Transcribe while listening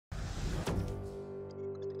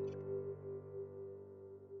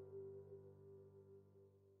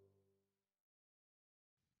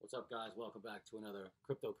What's up, guys? Welcome back to another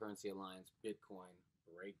Cryptocurrency Alliance Bitcoin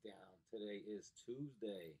breakdown. Today is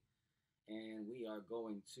Tuesday, and we are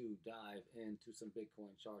going to dive into some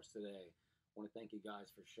Bitcoin charts today. I want to thank you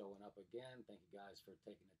guys for showing up again. Thank you guys for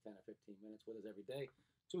taking the 10 or 15 minutes with us every day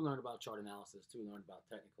to learn about chart analysis, to learn about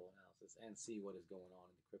technical analysis, and see what is going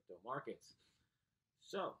on in the crypto markets.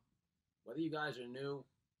 So, whether you guys are new,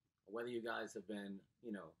 or whether you guys have been,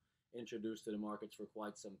 introduced to the markets for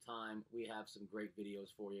quite some time, we have some great videos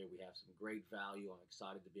for you. We have some great value. I'm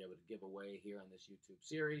excited to be able to give away here on this YouTube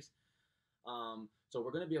series. So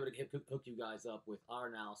we're going to be able to hook you guys up with our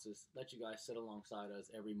analysis, let you guys sit alongside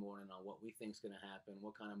us every morning on what we think is going to happen,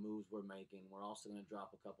 what kind of moves we're making. We're also going to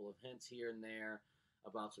drop a couple of hints here and there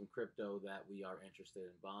about some crypto that we are interested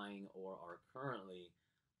in buying or are currently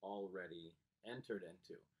already entered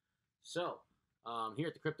into. So here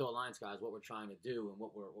at the Crypto Alliance, guys, what we're trying to do and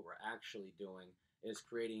what we're actually doing is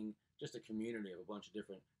creating just a community of a bunch of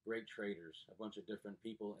different great traders, a bunch of different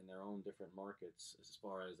people in their own different markets, as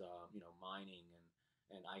far as mining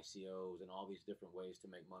and ICOs and all these different ways to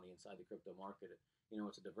make money inside the crypto market.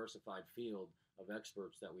 It's a diversified field of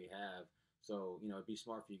experts that we have. So it'd be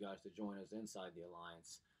smart for you guys to join us inside the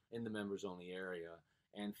Alliance in the members only area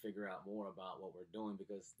and figure out more about what we're doing,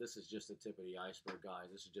 because this is just the tip of the iceberg,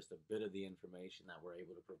 guys. This is just a bit of the information that we're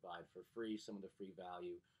able to provide for free, some of the free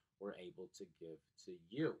value we're able to give to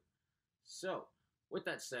you. So with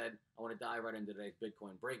that said, I want to dive right into today's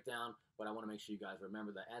Bitcoin breakdown, but I want to make sure you guys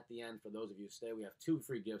remember that at the end, for those of you who stay, we have 2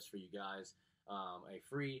 free gifts for you guys. A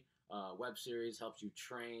free web series helps you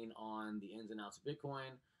train on the ins and outs of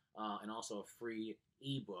Bitcoin, and also a free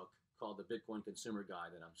ebook called the Bitcoin Consumer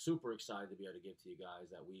Guide that I'm super excited to be able to give to you guys,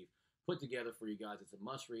 that we've put together for you guys. It's a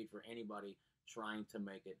must read for anybody trying to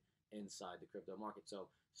make it inside the crypto market. So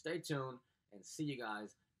stay tuned and see you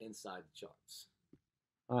guys inside the charts.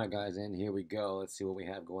 All right, guys, and here we go. Let's see what we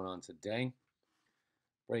have going on today.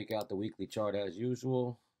 Break out the weekly chart as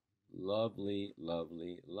usual. Lovely,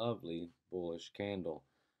 lovely, lovely bullish candle,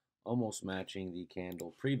 almost matching the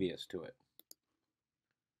candle previous to it.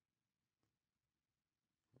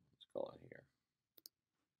 Call it here.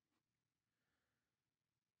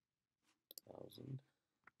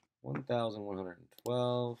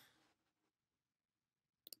 1,112.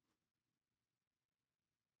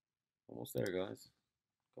 Almost there, guys.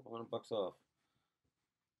 A couple $100 off.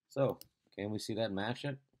 So, can we see that match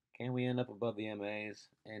it? Can we end up above the MAs?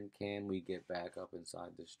 And can we get back up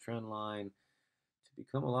inside this trend line to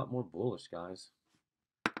become a lot more bullish, guys?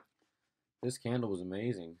 This candle was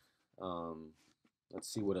amazing. Let's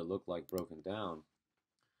see what it looked like broken down.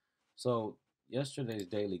 So yesterday's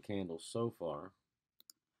daily candle so far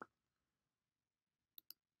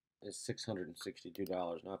is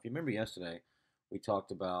 $662. Now, if you remember yesterday, we talked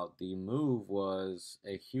about the move was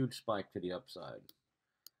a huge spike to the upside.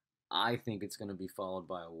 I think it's going to be followed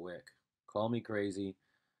by a wick. Call me crazy.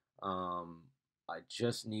 I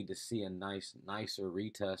just need to see a nicer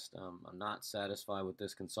retest. I'm not satisfied with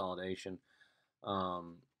this consolidation.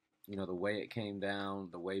 The way it came down,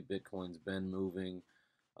 the way Bitcoin's been moving,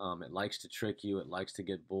 it likes to trick you. It likes to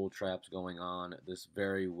get bull traps going on. This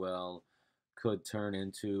very well could turn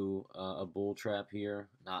into a bull trap here.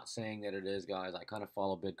 Not saying that it is, guys. I kind of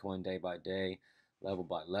follow Bitcoin day by day, level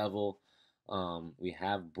by level. We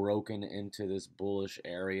have broken into this bullish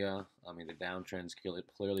area. I mean, the downtrend's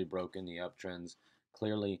clearly broken. The uptrend's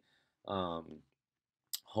clearly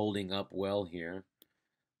holding up well here.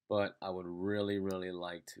 But I would really, really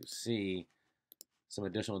like to see some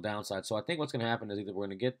additional downside. So I think what's going to happen is either we're going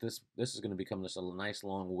to get this is going to become just a nice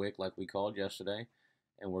long wick like we called yesterday,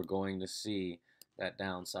 and we're going to see that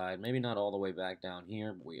downside. Maybe not all the way back down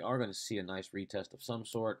here, but we are going to see a nice retest of some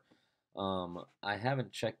sort. I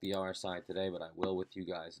haven't checked the RSI today, but I will with you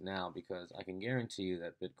guys now, because I can guarantee you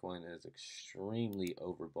that Bitcoin is extremely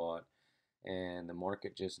overbought, and the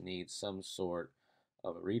market just needs some sort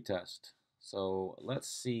of a retest. So let's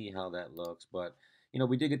see how that looks. But,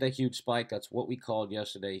 we did get that huge spike. That's what we called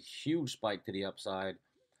yesterday. Huge spike to the upside.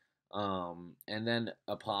 And then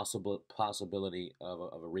a possibility of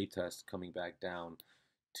a retest coming back down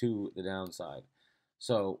to the downside.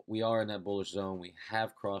 So we are in that bullish zone. We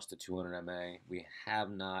have crossed the 200 MA. We have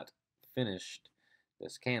not finished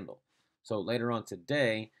this candle. So later on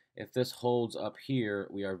today, if this holds up here,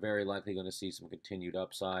 we are very likely going to see some continued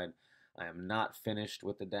upside. I am not finished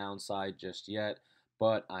with the downside just yet,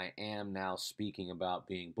 but I am now speaking about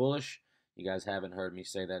being bullish. You guys haven't heard me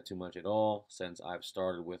say that too much at all since I've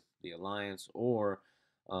started with the Alliance or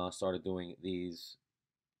started doing these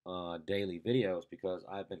daily videos, because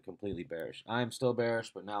I've been completely bearish. I'm still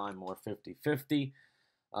bearish, but now I'm more 50-50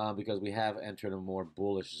 because we have entered a more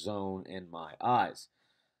bullish zone in my eyes.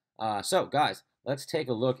 So, guys, let's take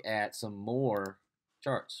a look at some more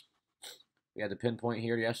charts. We had the pinpoint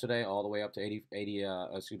here yesterday, all the way up to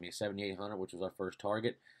 7,800, which was our first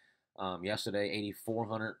target. Yesterday,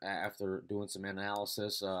 8,400 after doing some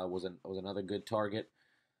analysis was another good target.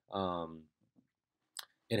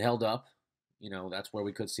 It held up. That's where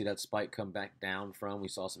we could see that spike come back down from. We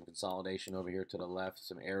saw some consolidation over here to the left,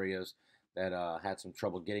 some areas that had some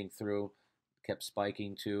trouble getting through, kept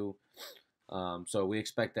spiking too. So we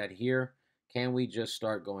expect that here. Can we just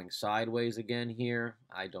start going sideways again here?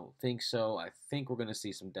 I don't think so. I think we're going to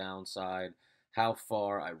see some downside. How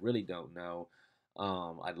far? I really don't know.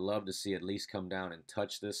 I'd love to see at least come down and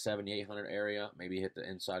touch this 7,800 area, maybe hit the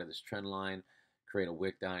inside of this trend line, create a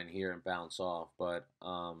wick down in here and bounce off. But,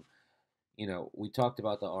 we talked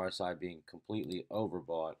about the RSI being completely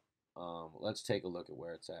overbought. Let's take a look at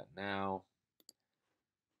where it's at now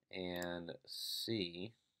and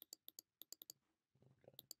see.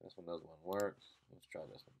 This one doesn't work. Let's try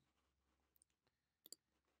this one.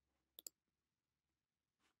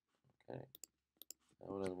 Okay. That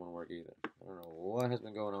one doesn't want to work either. I don't know what has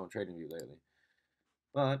been going on with TradingView lately.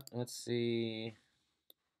 But let's see.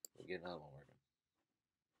 We'll get another one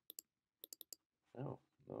working.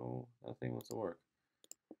 No, nothing wants to work.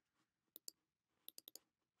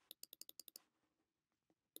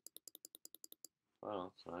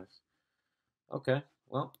 Wow, that's nice. Okay,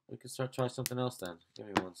 well, we can try something else then. Give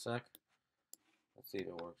me 1 sec. Let's see if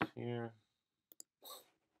it works here.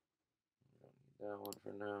 Don't need that one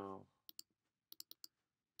for now.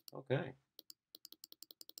 Okay.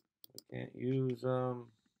 We can't use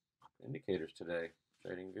indicators today,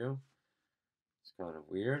 TradingView. It's kind of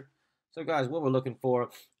weird. So guys, what we're looking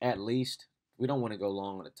for, at least, we don't want to go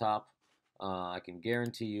long on the top. I can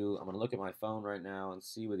guarantee you, I'm going to look at my phone right now and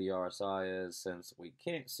see where the RSI is, since we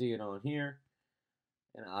can't see it on here.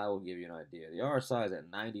 And I will give you an idea. The RSI is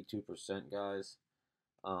at 92%, guys.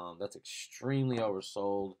 That's extremely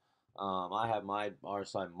oversold. I have my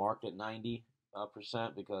RSI marked at 90%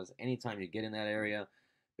 because anytime you get in that area,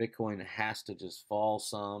 Bitcoin has to just fall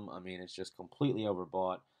some. I mean, it's just completely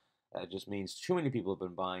overbought. That just means too many people have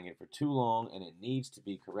been buying it for too long, and it needs to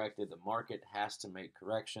be corrected. The market has to make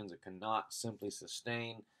corrections. It cannot simply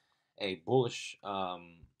sustain a bullish,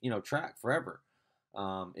 track forever.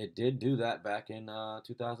 It did do that back in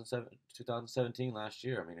 2017, last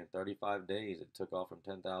year. I mean, in 35 days, it took off from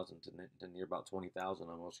 10,000 to near about 20,000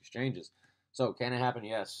 on most exchanges. So, can it happen?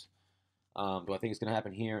 Yes. Do I think it's going to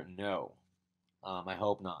happen here? No. I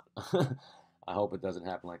hope not. I hope it doesn't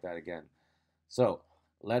happen like that again. So,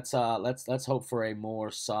 let's hope for a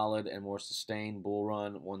more solid and more sustained bull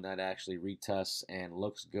run, one that actually retests and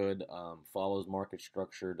looks good, follows market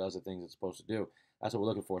structure, does the things it's supposed to do. That's what we're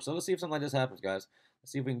looking for. So let's see if something like this happens, guys.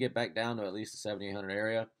 Let's see if we can get back down to at least the 7,800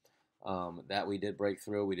 area. That we did break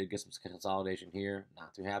through. We did get some consolidation here.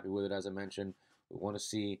 Not too happy with it, as I mentioned. We want to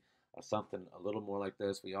see something a little more like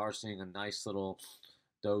this. We are seeing a nice little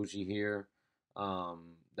doji here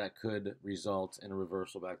that could result in a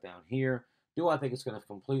reversal back down here. Do I think it's going to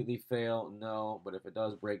completely fail? No, but if it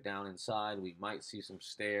does break down inside, we might see some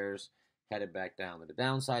stairs headed back down to the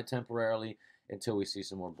downside temporarily until we see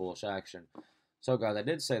some more bullish action. So, guys, I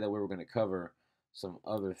did say that we were going to cover some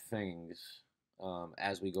other things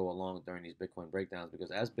as we go along during these Bitcoin breakdowns,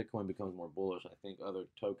 because as Bitcoin becomes more bullish, I think other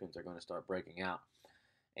tokens are going to start breaking out,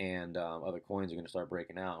 and other coins are going to start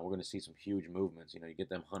breaking out, and we're going to see some huge movements. You get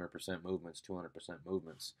them 100% movements, 200%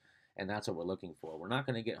 movements, and that's what we're looking for. We're not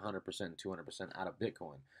going to get 100%, 200% out of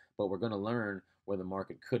Bitcoin, but we're going to learn where the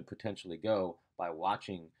market could potentially go by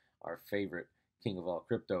watching our favorite king of all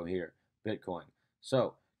crypto here, Bitcoin.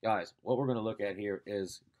 So, guys, what we're going to look at here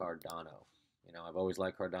is Cardano. I've always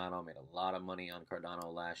liked Cardano. Made a lot of money on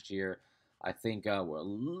Cardano last year. I think we're a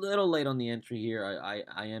little late on the entry here.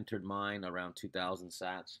 I entered mine around 2,000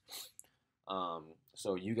 sats.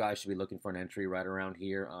 So you guys should be looking for an entry right around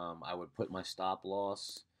here. I would put my stop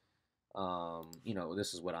loss.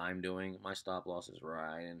 This is what I'm doing. My stop loss is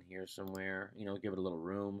right in here somewhere. Give it a little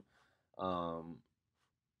room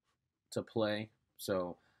to play.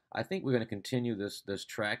 So I think we're going to continue this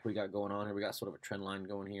track we got going on here. We got sort of a trend line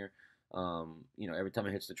going here. Every time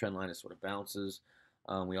it hits the trend line, it sort of bounces.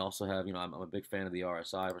 We also have, I'm a big fan of the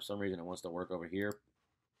RSI. For some reason, it wants to work over here.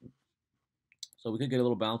 So we could get a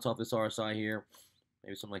little bounce off this RSI here,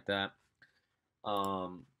 maybe something like that.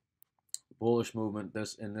 Bullish movement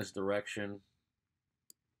in this direction.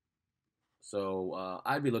 So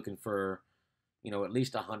I'd be looking for, at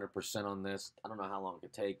least 100% on this. I don't know how long it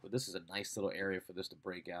could take, but this is a nice little area for this to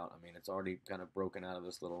break out. I mean, it's already kind of broken out of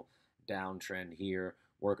this little downtrend here,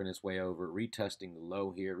 working its way over, retesting the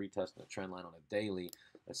low here, retesting the trend line on a daily.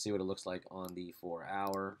 Let's see what it looks like on the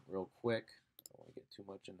 4-hour real quick. I don't want to get too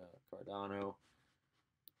much into Cardano,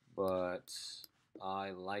 but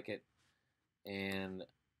I like it. And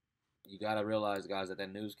you got to realize, guys, that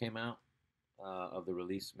that news came out of the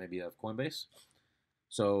release maybe of Coinbase.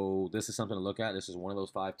 So this is something to look at. This is one of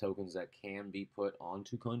those 5 tokens that can be put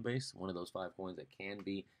onto Coinbase, one of those 5 coins that can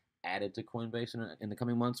be added to Coinbase in the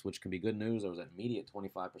coming months, which can be good news. There was an immediate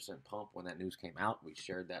 25% pump when that news came out. We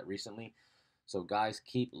shared that recently. So guys,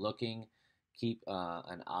 keep looking, keep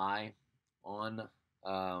an eye on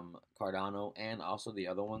Cardano and also the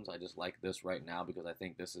other ones. I just like this right now because I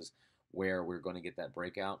think this is where we're going to get that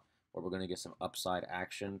breakout, where we're going to get some upside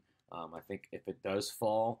action. I think if it does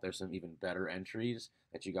fall, there's some even better entries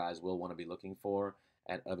that you guys will want to be looking for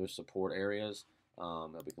at other support areas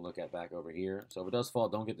that we can look at back over here. So if it does fall,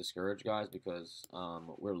 don't get discouraged, guys, because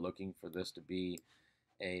we're looking for this to be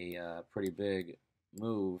a pretty big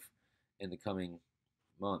move in the coming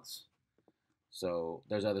months. So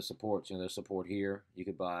there's other supports. You know, there's support here. You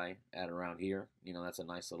could buy at around here. You know, that's a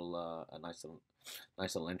nice little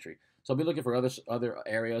entry. So I'll be looking for other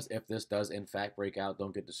areas. If this does in fact break out,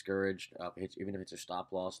 don't get discouraged. Even if it's a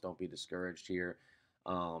stop loss, don't be discouraged here.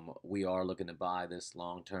 We are looking to buy this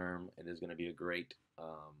long term. It is going to be a great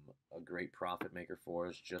profit maker for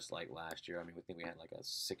us, just like last year. I mean, we think we had like a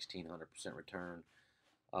 1,600% return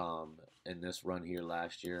in this run here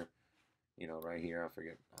last year. You know, right here, I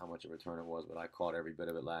forget how much a return it was, but I caught every bit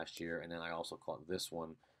of it last year, and then I also caught this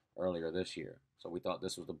one earlier this year. So we thought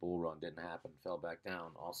this was the bull run. Didn't happen. Fell back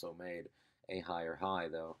down. Also made a higher high,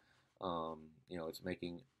 though. You know, it's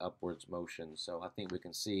making upwards motion. So I think we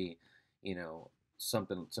can see, you know,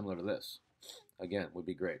 something similar to this. Again, would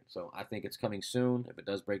be great. So I think it's coming soon. If it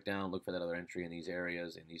does break down, look for that other entry in these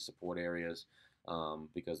areas, in these support areas,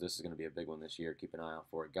 because this is going to be a big one this year. Keep an eye out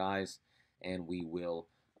for it, guys. And we will,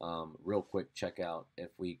 real quick, check out if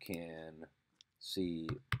we can see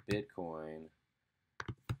Bitcoin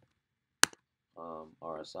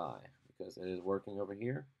RSI, because it is working over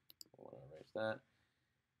here. I want to erase that.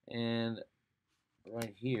 And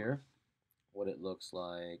right here, what it looks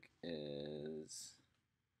like is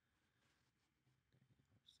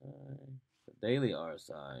the daily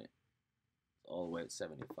RSI all the way at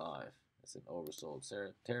 75. It's an oversold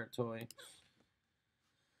territory.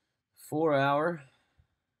 4-hour,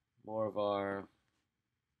 more of our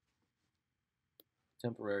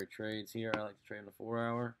temporary trades here. I like to trade in the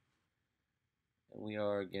 4-hour. And we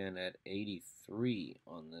are again at 83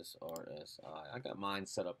 on this RSI. I got mine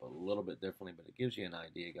set up a little bit differently, but it gives you an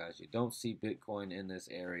idea, guys. You don't see Bitcoin in this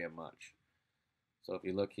area much. So if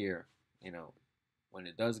you look here, you know, when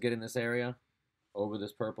it does get in this area, over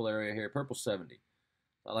this purple area here, purple 70.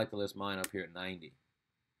 I like to list mine up here at 90.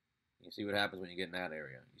 You see what happens when you get in that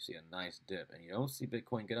area. You see a nice dip, and you don't see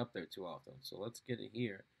Bitcoin get up there too often. So let's get it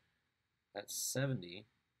here at 70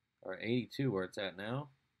 or 82 where it's at now.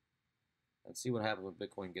 And see what happens when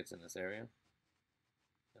Bitcoin gets in this area.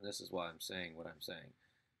 And this is why I'm saying what I'm saying.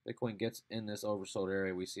 Bitcoin gets in this oversold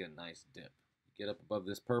area, we see a nice dip. Get up above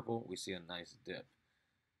this purple, we see a nice dip.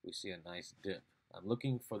 We see a nice dip. I'm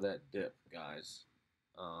looking for that dip, guys.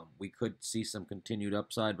 We could see some continued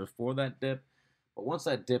upside before that dip. But once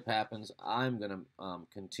that dip happens, I'm going to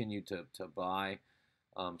continue to buy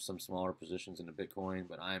some smaller positions into Bitcoin,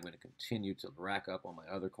 but I am going to continue to rack up on my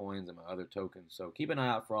other coins and my other tokens. So keep an eye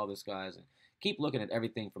out for all this, guys, and keep looking at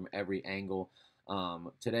everything from every angle.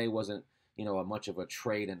 Today wasn't, you know, much of a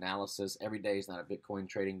trade analysis. Every day is not a Bitcoin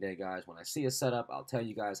trading day, guys. When I see a setup, I'll tell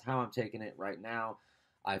you guys how I'm taking it right now.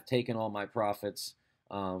 I've taken all my profits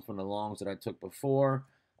from the longs that I took before.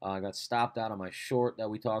 I got stopped out on my short that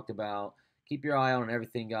we talked about. Keep your eye on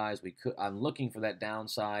everything, guys. I'm looking for that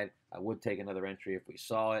downside. I would take another entry if we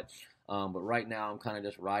saw it. But right now, I'm kind of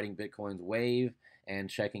just riding Bitcoin's wave and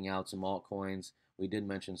checking out some altcoins. We did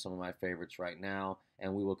mention some of my favorites right now,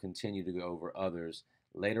 and we will continue to go over others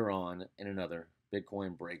later on in another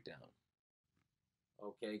Bitcoin breakdown.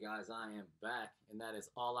 Okay, guys, I am back, and that is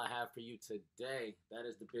all I have for you today. That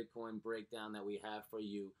is the Bitcoin breakdown that we have for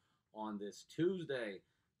you on this Tuesday.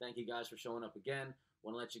 Thank you guys for showing up again.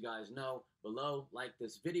 Want to let you guys know below, like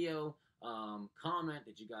this video, comment,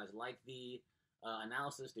 did you guys like the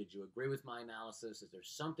analysis? Did you agree with my analysis? Is there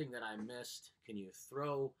something that I missed? Can you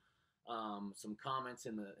throw some comments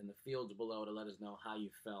in the fields below to let us know how you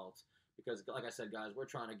felt? Because like I said, guys, we're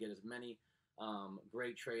trying to get as many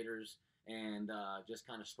great traders and just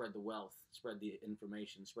kind of spread the wealth, spread the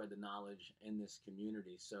information, spread the knowledge in this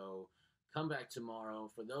community. So come back tomorrow.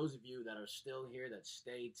 For those of you that are still here, that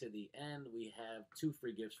stayed to the end, we have 2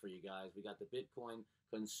 free gifts for you guys. We got the Bitcoin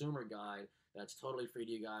Consumer Guide. That's totally free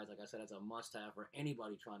to you guys. Like I said, it's a must-have for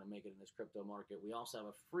anybody trying to make it in this crypto market. We also have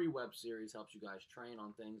a free web series, helps you guys train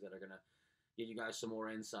on things that are going to give you guys some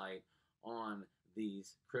more insight on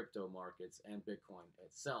these crypto markets and Bitcoin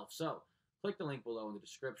itself. So click the link below in the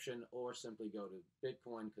description or simply go to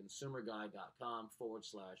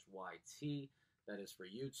bitcoinconsumerguide.com/YT. That is for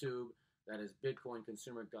YouTube. That is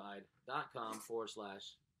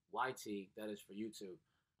bitcoinconsumerguide.com/YT. That is for YouTube.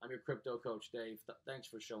 I'm your crypto coach, Dave. Thanks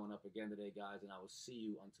for showing up again today, guys, and I will see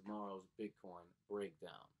you on tomorrow's Bitcoin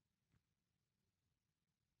breakdown.